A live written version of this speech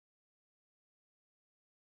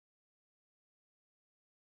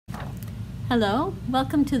Hello,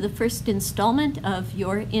 welcome to the first installment of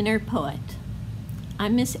Your Inner Poet.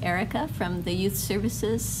 I'm Miss Erica from the Youth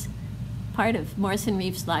Services part of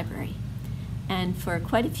Morrisson-Reeves Library. And for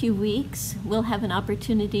quite a few weeks, we'll have an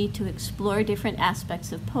opportunity to explore different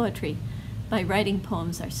aspects of poetry by writing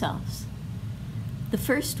poems ourselves. The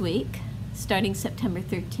first week, starting September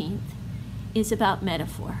 13th, is about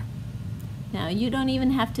metaphor. Now, you don't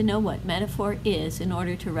even have to know what metaphor is in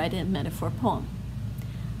order to write a metaphor poem.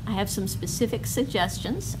 I have some specific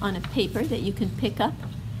suggestions on a paper that you can pick up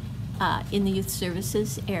in the Youth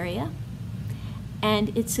Services area.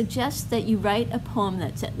 And it suggests that you write a poem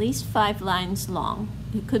that's at least 5 lines long.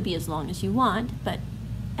 It could be as long as you want, but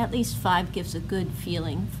at least 5 gives a good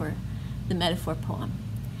feeling for the metaphor poem.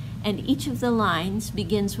 And each of the lines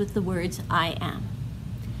begins with the words, I am.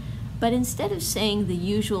 But instead of saying the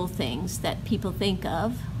usual things that people think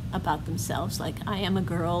of about themselves, like I am a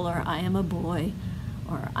girl, or I am a boy,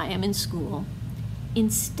 or I am in school,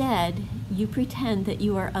 instead you pretend that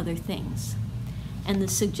you are other things. And the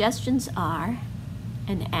suggestions are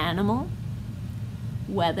an animal,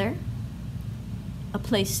 weather, a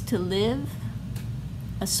place to live,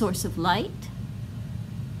 a source of light,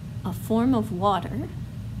 a form of water,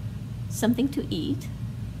 something to eat,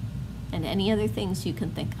 and any other things you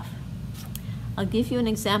can think of. I'll give you an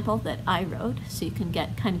example that I wrote so you can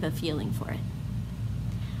get kind of a feeling for it.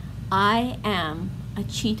 I am a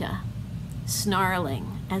cheetah,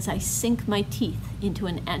 snarling as I sink my teeth into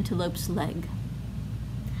an antelope's leg.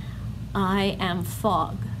 I am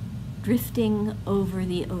fog, drifting over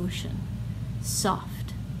the ocean,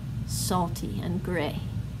 soft, salty, and gray.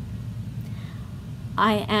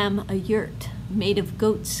 I am a yurt made of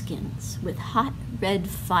goat skins with hot red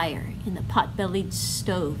fire in the pot-bellied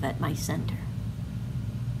stove at my center.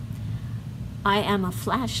 I am a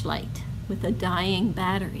flashlight with a dying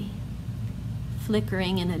battery,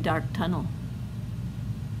 flickering in a dark tunnel.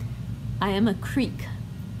 I am a creek,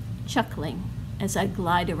 chuckling as I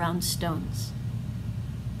glide around stones.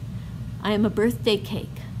 I am a birthday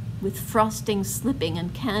cake with frosting slipping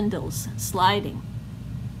and candles sliding.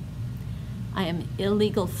 I am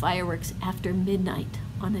illegal fireworks after midnight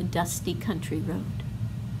on a dusty country road.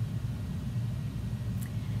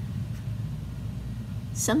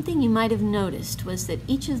 Something you might have noticed was that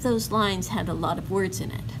each of those lines had a lot of words in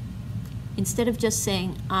it. Instead of just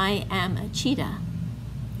saying, I am a cheetah,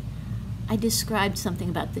 I described something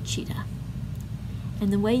about the cheetah.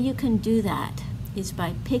 And the way you can do that is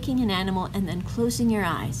by picking an animal and then closing your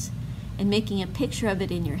eyes and making a picture of it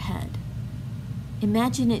in your head.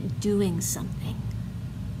 Imagine it doing something.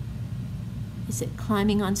 Is it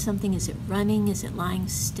climbing on something? Is it running? Is it lying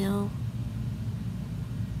still?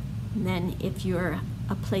 And then if you're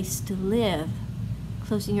a place to live,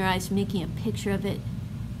 closing your eyes, making a picture of it,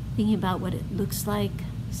 thinking about what it looks like,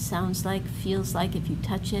 sounds like, feels like if you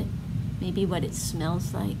touch it, maybe what it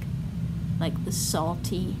smells like the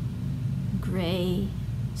salty, gray,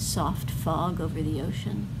 soft fog over the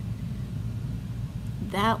ocean.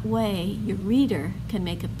 That way, your reader can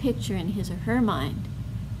make a picture in his or her mind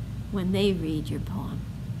when they read your poem.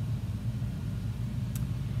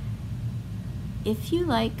 If you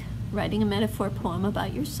like writing a metaphor poem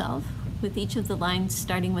about yourself, with each of the lines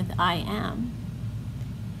starting with I am,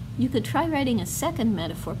 you could try writing a second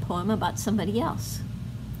metaphor poem about somebody else.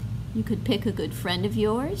 You could pick a good friend of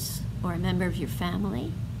yours or a member of your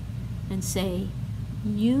family and say,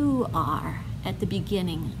 you are at the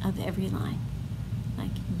beginning of every line.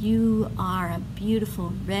 Like, you are a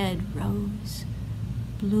beautiful red rose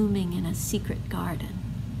blooming in a secret garden.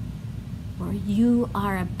 Or you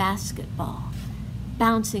are a basketball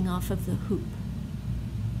bouncing off of the hoop.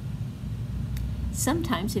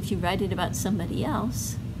 Sometimes if you write it about somebody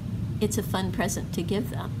else, it's a fun present to give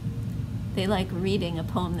them. They like reading a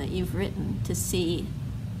poem that you've written to see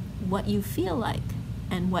what you feel like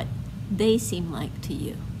and what they seem like to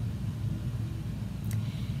you.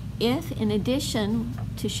 If, in addition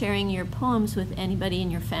to sharing your poems with anybody in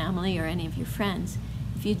your family or any of your friends,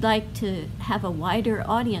 if you'd like to have a wider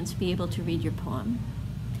audience be able to read your poem,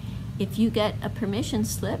 if you get a permission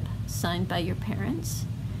slip signed by your parents,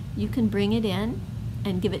 you can bring it in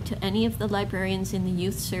and give it to any of the librarians in the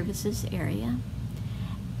Youth Services area.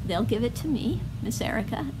 They'll give it to me, Miss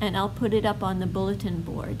Erica, and I'll put it up on the bulletin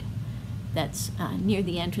board that's near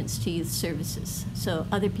the entrance to Youth Services so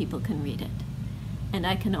other people can read it. And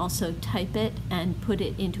I can also type it and put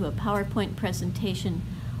it into a PowerPoint presentation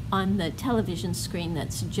on the television screen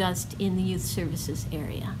that's just in the Youth Services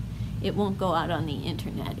area. It won't go out on the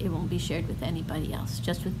internet. It won't be shared with anybody else,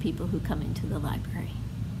 just with people who come into the library.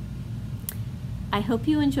 I hope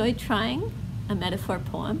you enjoyed trying a metaphor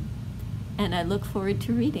poem, and I look forward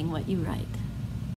to reading what you write.